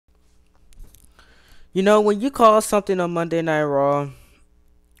You know, when you call something on Monday Night Raw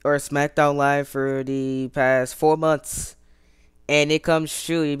or SmackDown Live for the past 4 months and it comes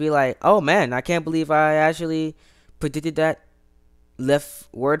true, you'd be like, oh man, I can't believe I actually predicted that left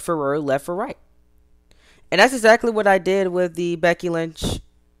word for word, left for right. And that's exactly what I did with the Becky Lynch,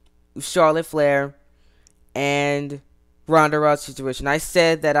 Charlotte Flair, and Ronda Rousey situation. I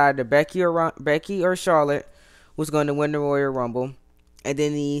said that either Becky or Charlotte was going to win the Royal Rumble, and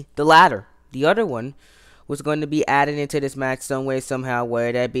then the latter, the other one, was going to be added into this match some way, somehow,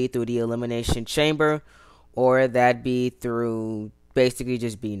 whether that be through the Elimination Chamber or that be through basically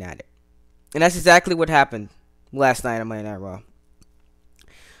just being at it. And that's exactly what happened last night on Monday Night Raw.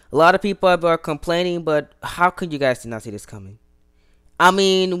 A lot of people are complaining, but how could you guys not see this coming? I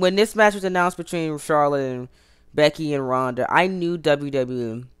mean, when this match was announced between Charlotte and Becky and Ronda, I knew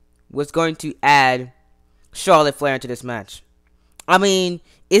WWE was going to add Charlotte Flair into this match. I mean,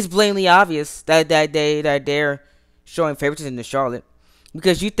 it's blatantly obvious that they're showing favoritism to Charlotte,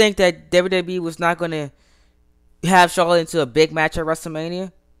 because you think that WWE was not going to have Charlotte into a big match at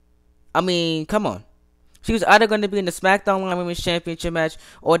WrestleMania. I mean, come on. She was either going to be in the SmackDown Live Women's Championship match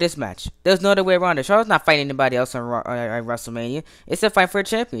or this match. There's no other way around it. Charlotte's not fighting anybody else on WrestleMania. It's a fight for a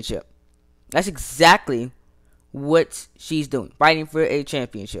championship. That's exactly what she's doing. Fighting for a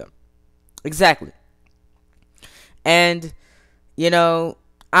championship. Exactly. And, you know,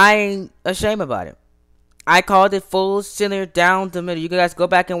 I ain't ashamed about it. I called it full center down the middle. You guys go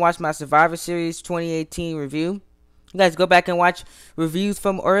back and watch my Survivor Series 2018 review. You guys go back and watch reviews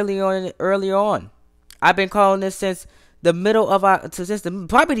from earlier on. I've been calling this since the middle of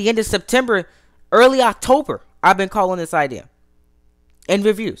probably the end of September, early October. I've been calling this idea in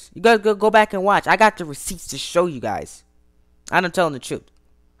reviews. You guys go back and watch. I got the receipts to show you guys. I'm telling the truth.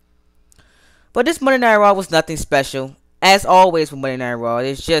 But this Monday Night Raw was nothing special. As always with Monday Night Raw,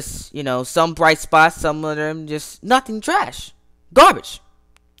 it's just, you know, some bright spots, some of them just nothing, trash. Garbage.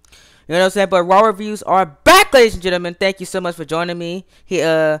 You know what I'm saying? But Raw reviews are back, ladies and gentlemen. Thank you so much for joining me.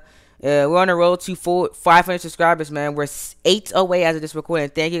 We're on the road to 500 subscribers, man. We're 8 away as of this recording.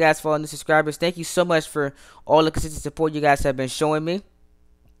 Thank you guys for all the subscribers. Thank you so much for all the consistent support you guys have been showing me.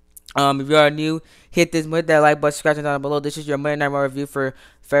 If you are new, hit that like button, subscribe down below. This is your Monday Night Raw review for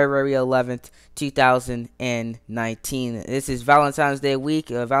February 11th, 2019. This is Valentine's Day week.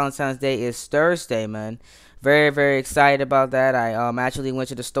 Valentine's Day is Thursday, man. Very, very excited about that. I actually went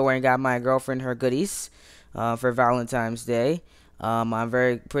to the store and got my girlfriend her goodies for Valentine's Day. I'm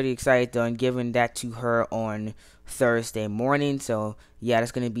pretty excited on giving that to her on Thursday morning. So yeah,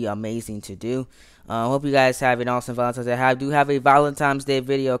 that's gonna be amazing to do. Hope you guys have an awesome Valentine's Day. I do have a Valentine's Day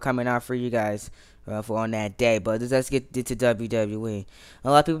video coming out for you guys for on that day. But let's get to WWE. A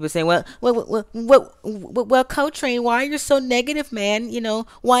lot of people have been saying, well, Coach Train, why are you so negative, man? You know,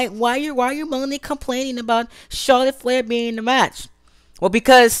 why you're mainly complaining about Charlotte Flair being in the match? Well,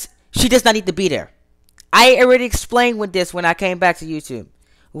 because she does not need to be there. I already explained with this when I came back to YouTube.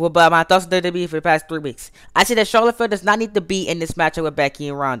 About my thoughts on WWE for the past 3 weeks. I said that Charlotte Flair does not need to be in this matchup with Becky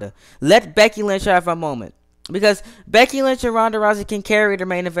and Ronda. Let Becky Lynch have a moment. Because Becky Lynch and Ronda Rousey can carry the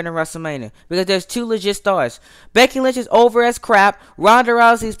main event of WrestleMania. Because there's 2 legit stars. Becky Lynch is over as crap. Ronda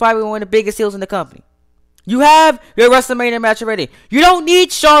Rousey is probably one of the biggest heels in the company. You have your WrestleMania match already. You don't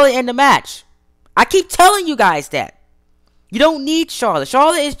need Charlotte in the match. I keep telling you guys that. You don't need Charlotte.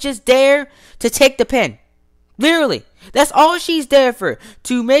 Charlotte is just there to take the pin. Literally. That's all she's there for.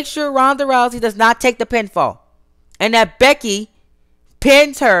 To make sure Ronda Rousey does not take the pinfall. And that Becky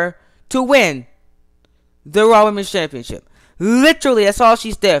pins her to win the Raw Women's Championship. Literally, that's all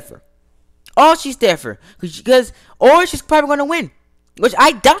she's there for. All she's there for. Or she's probably going to win. Which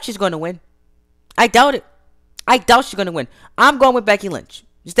I doubt she's going to win. I doubt it. I doubt she's going to win. I'm going with Becky Lynch.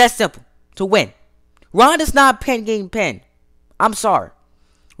 It's that simple. To win. Ronda's not getting pinned. I'm sorry.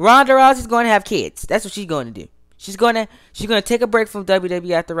 Ronda Rousey's going to have kids. That's what she's going to do. She's gonna take a break from WWE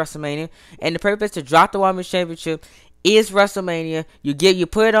after WrestleMania, and the purpose to drop the Women's Championship is WrestleMania. You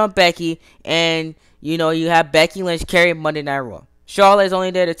put it on Becky, and you have Becky Lynch carry Monday Night Raw. Charlotte is only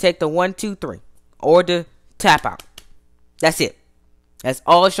there to take the 1, 2, 3, or the tap out. That's it. That's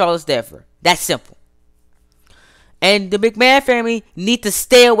all Charlotte's there for. That's simple. And the McMahon family need to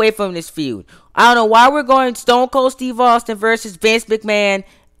stay away from this feud. I don't know why we're going Stone Cold Steve Austin versus Vince McMahon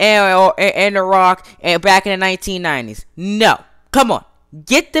and The Rock and back in the 1990s. No. Come on.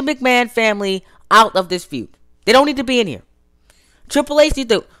 Get the McMahon family out of this feud. They don't need to be in here. Triple H needs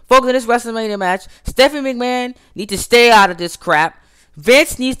to focus on this WrestleMania match. Stephanie McMahon needs to stay out of this crap.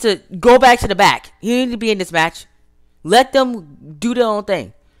 Vince needs to go back to the back. He needs to be in this match. Let them do their own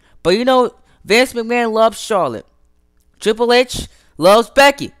thing. But Vince McMahon loves Charlotte. Triple H loves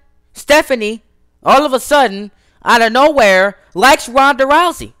Becky. Stephanie all of a sudden, out of nowhere, likes Ronda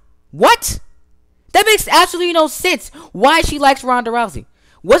Rousey. What? That makes absolutely no sense. Why she likes Ronda Rousey?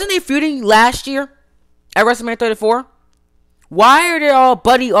 Wasn't they feuding last year at WrestleMania 34? Why are they all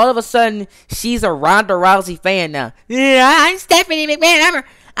buddy? All of a sudden, she's a Ronda Rousey fan now. Yeah, I'm Stephanie McMahon.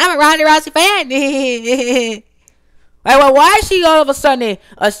 I'm a Ronda Rousey fan. Well, why is she all of a sudden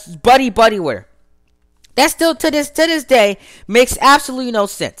a buddy with her? That still to this day makes absolutely no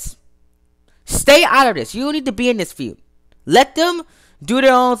sense. Stay out of this. You don't need to be in this feud. Let them do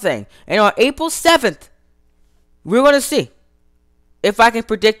their own thing. And on April 7th, we're gonna see if I can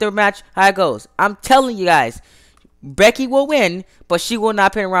predict the match how it goes. I'm telling you guys. Becky will win, but she will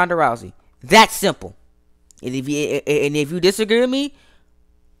not pin Ronda Rousey. That's simple. And if you disagree with me,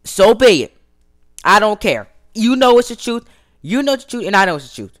 so be it. I don't care. You know it's the truth. You know it's the truth, and I know it's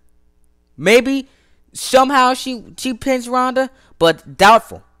the truth. Maybe somehow she pins Ronda, but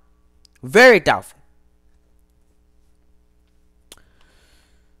doubtful. Very doubtful.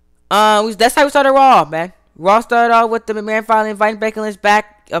 That's how we started Raw, man. Raw started off with the McMahon finally inviting Becky Lynch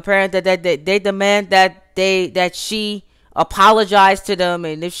back. Apparently, that they demand that she apologize to them,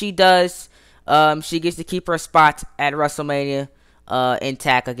 and if she does, she gets to keep her spot at WrestleMania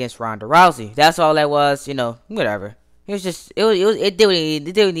intact against Ronda Rousey. That's all that was. Whatever. It was just it did what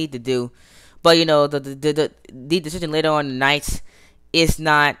it did need to do, but the decision later on in the night is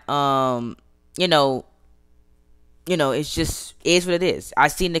not it's just is what it is. I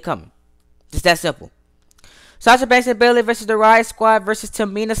seen it coming. Just that simple. Sasha Banks and Bayley versus the Riot Squad versus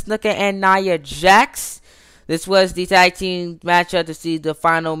Tamina Snuka and Nia Jax. This was the tag team matchup to see the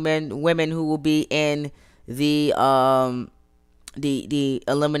final women who will be in the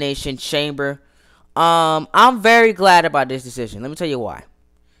Elimination Chamber. I'm very glad about this decision. Let me tell you why.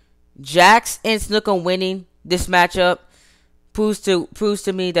 Jax and Snuka winning this matchup proves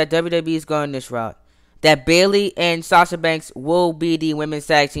to me that WWE is going this route. That Bayley and Sasha Banks will be the women's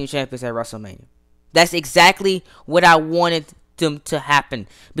tag team champions at WrestleMania. That's exactly what I wanted them to happen,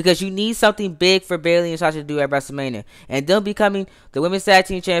 because you need something big for Bayley and Sasha to do at WrestleMania, and them becoming the women's tag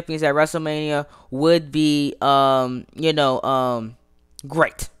team champions at WrestleMania would be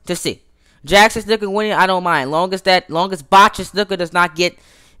great to see. Jax and Snuka winning, I don't mind. Longest Botch and Snuka does not get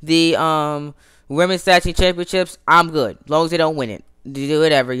the women's tag team championships, I'm good. As long as they don't win it, do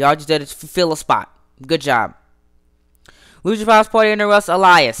whatever. Y'all just did it to fill a spot. Good job. Lucha House Party and the Russ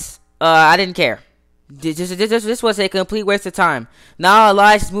Elias. I didn't care. This was a complete waste of time. Now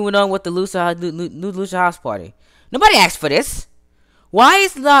Elias is moving on with the new Lucha House Party. Nobody asked for this. Why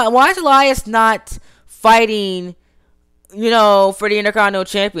is Elias not fighting, for the Intercontinental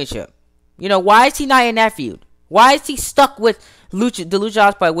Championship? Why is he not in that feud? Why is he stuck with the Lucha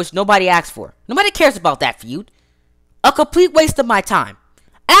House Party, which nobody asked for? Nobody cares about that feud. A complete waste of my time.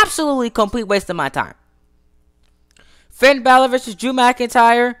 Absolutely complete waste of my time. Finn Balor versus Drew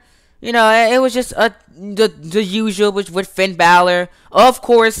McIntyre. It was just the usual with Finn Balor. Of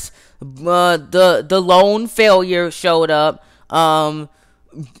course, the lone failure showed up.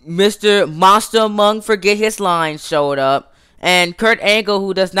 Mr. Monster Among Forget His Lines showed up. And Kurt Angle,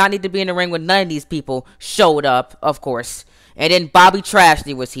 who does not need to be in the ring with none of these people, showed up, of course. And then Bobby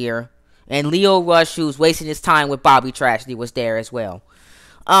Trashley was here. And Leo Rush, who's wasting his time with Bobby Trashley, was there as well.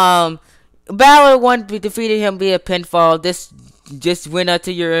 Balor defeated him via pinfall. This just went up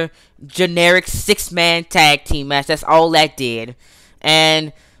to your generic 6-man tag team match. That's all that did.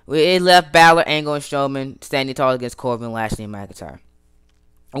 And it left Balor, Angle, and Strowman standing tall against Corbin, Lashley, and McIntyre.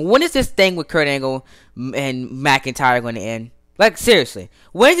 And when is this thing with Kurt Angle and McIntyre going to end? Like, seriously.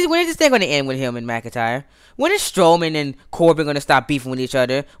 When is this thing going to end with him and McIntyre? When is Strowman and Corbin going to stop beefing with each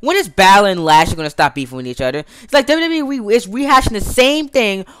other? When is Balor and Lashley going to stop beefing with each other? It's like WWE is rehashing the same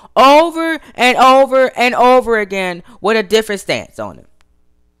thing over and over and over again with a different stance on it.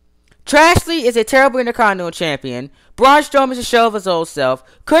 Trashley is a terrible Intercontinental Champion. Braun Strowman is a shell of his old self.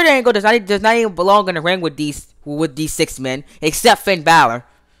 Kurt Angle does not even belong in the ring with these 6 men, except Finn Balor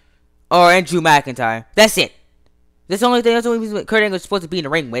and Drew McIntyre. That's it. That's the only reason Kurt Angle is supposed to be in the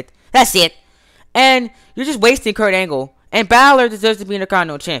ring with. That's it. And you're just wasting Kurt Angle. And Balor deserves to be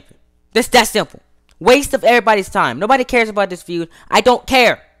Intercontinental Champion. That's that simple. Waste of everybody's time. Nobody cares about this feud. I don't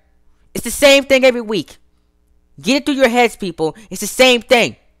care. It's the same thing every week. Get it through your heads, people. It's the same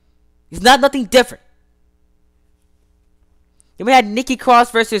thing. It's nothing different. Then we had Nikki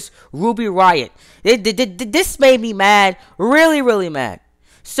Cross versus Ruby Riott. This made me mad. Really, really mad.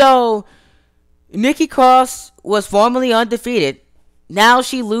 So, Nikki Cross was formerly undefeated. Now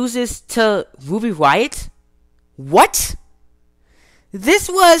she loses to Ruby Riott? What? This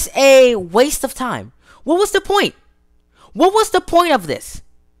was a waste of time. What was the point? What was the point of this?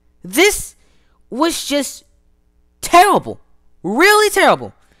 This was just terrible. Really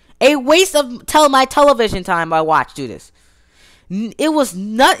terrible. A waste of my television time I watched do this. It was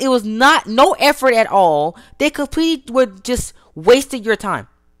not no effort at all. They completely were just wasting your time.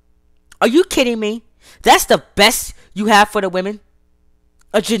 Are you kidding me? That's the best you have for the women?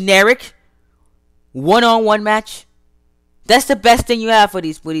 A generic one-on-one match? That's the best thing you have for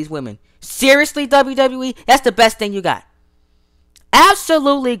these women. Seriously, WWE? That's the best thing you got.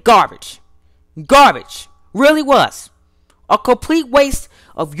 Absolutely garbage. Garbage. Really was. A complete waste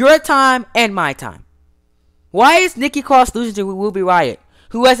of your time and my time. Why is Nikki Cross losing to Ruby Riott,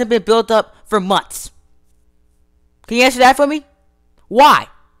 who hasn't been built up for months? Can you answer that for me? Why?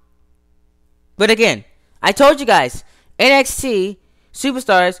 But again, I told you guys, NXT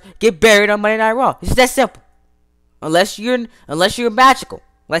superstars get buried on Monday Night Raw. It's that simple. Unless you're magical,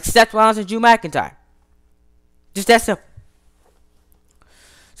 like Seth Rollins and Drew McIntyre. Just that simple.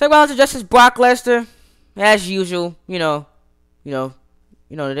 Seth Rollins addresses Brock Lesnar, as usual. There's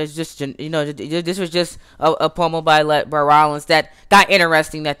just this was just a promo by Rollins that got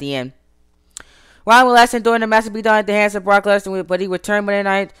interesting at the end. Rollins will last during the match to be done at the hands of Brock Lesnar, but he returned Monday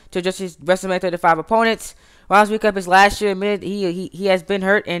night to address his WrestleMania 35 opponents. Rollins recap his last year admitted he has been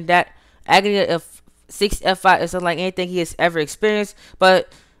hurt and that agony of 6 F5 is unlike anything he has ever experienced.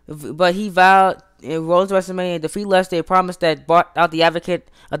 But he vowed in Rollins WrestleMania and defeat Lesnar, a promise that brought out the advocate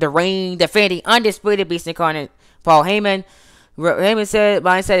of the reign, defending undisputed Beast Incarnate Paul Heyman. Heyman said,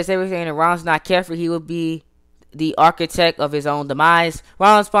 mindset is everything, and Rollins not careful, he would be the architect of his own demise.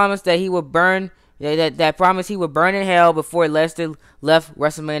 Rollins promised that he would burn. That promise he would burn in hell before Lesnar left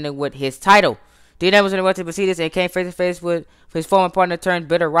WrestleMania with his title. Dean Ambrose interrupted proceedings and came face to face with his former partner turned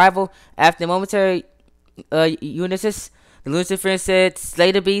bitter rival. After momentary uneasiness, the Lucifer said,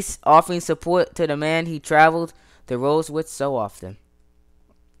 "Slay the Beast," offering support to the man he traveled the roads with so often.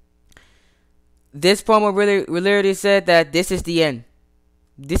 This promo really said that this is the end.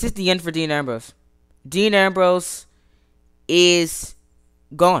 This is the end for Dean Ambrose. Dean Ambrose is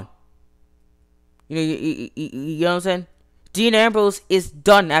gone. You know what I'm saying? Dean Ambrose is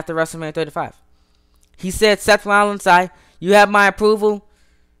done after WrestleMania 35. He said, "Seth Rollins, you have my approval.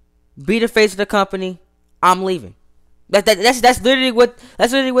 Be the face of the company. I'm leaving." That's literally what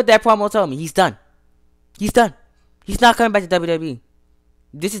that promo told me. He's done. He's done. He's not coming back to WWE.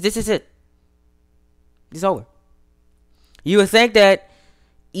 This is it. It's over. You would think that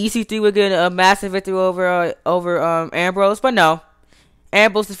EC3 would get a massive victory over Ambrose, but no.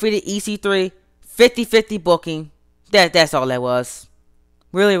 Ambrose defeated EC3. 50-50 booking. That's all that was.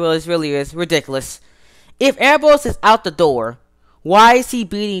 Really is ridiculous. If Ambrose is out the door, why is he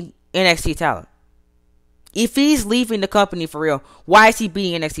beating NXT talent? If he's leaving the company for real, why is he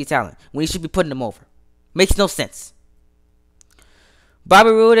beating NXT talent when he should be putting them over? Makes no sense.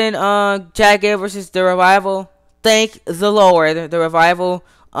 Bobby Roode and Chad Gable versus The Revival. Thank the Lord. The Revival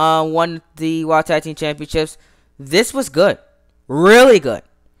won the World Tag Team Championships. This was good. Really good.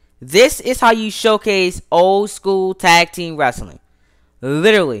 This is how you showcase old school tag team wrestling.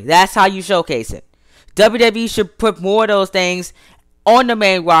 Literally, that's how you showcase it. WWE should put more of those things on the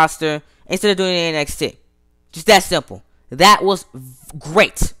main roster instead of doing it in NXT. Just that simple. That was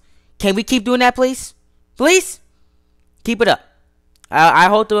great. Can we keep doing that, please? Please? Keep it up. I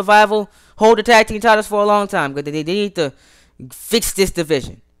hope the Revival hold the tag team titles for a long time because they need to fix this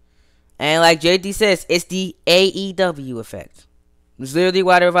division. And like JD says, it's the AEW effect. It's literally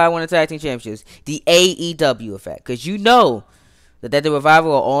why the Revival won the tag team championships. The AEW effect. Because you know that the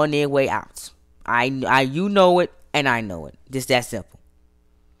Revival are on their way out. You know it, and I know it. Just that simple.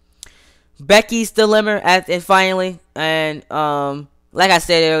 Becky's dilemma and finally, and like I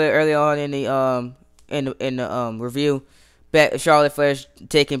said earlier on in the review, Charlotte Flair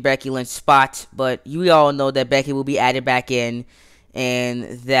taking Becky Lynch's spot, but you all know that Becky will be added back in, and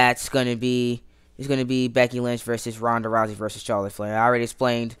that's gonna be Becky Lynch versus Ronda Rousey versus Charlotte Flair. I already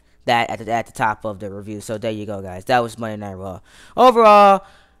explained that at the top of the review, so there you go, guys. That was Monday Night Raw. Overall,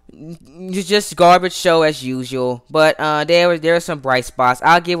 it's just garbage show as usual, but there are some bright spots.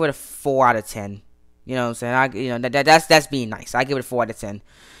 I'll give it a 4 out of 10. You know what I'm saying? That's being nice. I give it a 4 out of 10.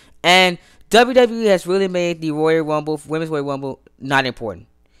 And WWE has really made the Royal Rumble, Women's Royal Rumble, not important.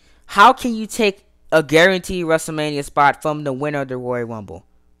 How can you take a guaranteed WrestleMania spot from the winner of the Royal Rumble?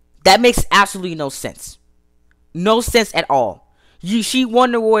 That makes absolutely no sense. No sense at all. She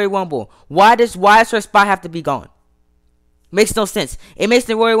won the Royal Rumble. Why does her spot have to be gone? Makes no sense. It makes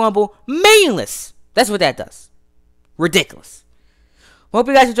the Royal Rumble meaningless. That's what that does. Ridiculous. Hope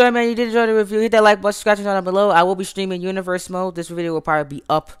you guys enjoyed, man. You did enjoy the review. Hit that like button, subscribe down below. I will be streaming Universe Mode. This video will probably be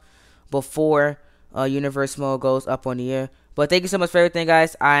up before Universe Mode goes up on the air. But thank you so much for everything,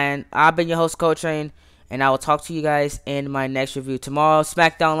 guys. And I've been your host, Coach Train, and I will talk to you guys in my next review tomorrow.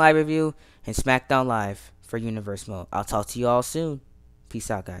 SmackDown Live review and SmackDown Live for Universe Mode. I'll talk to you all soon.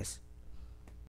 Peace out, guys.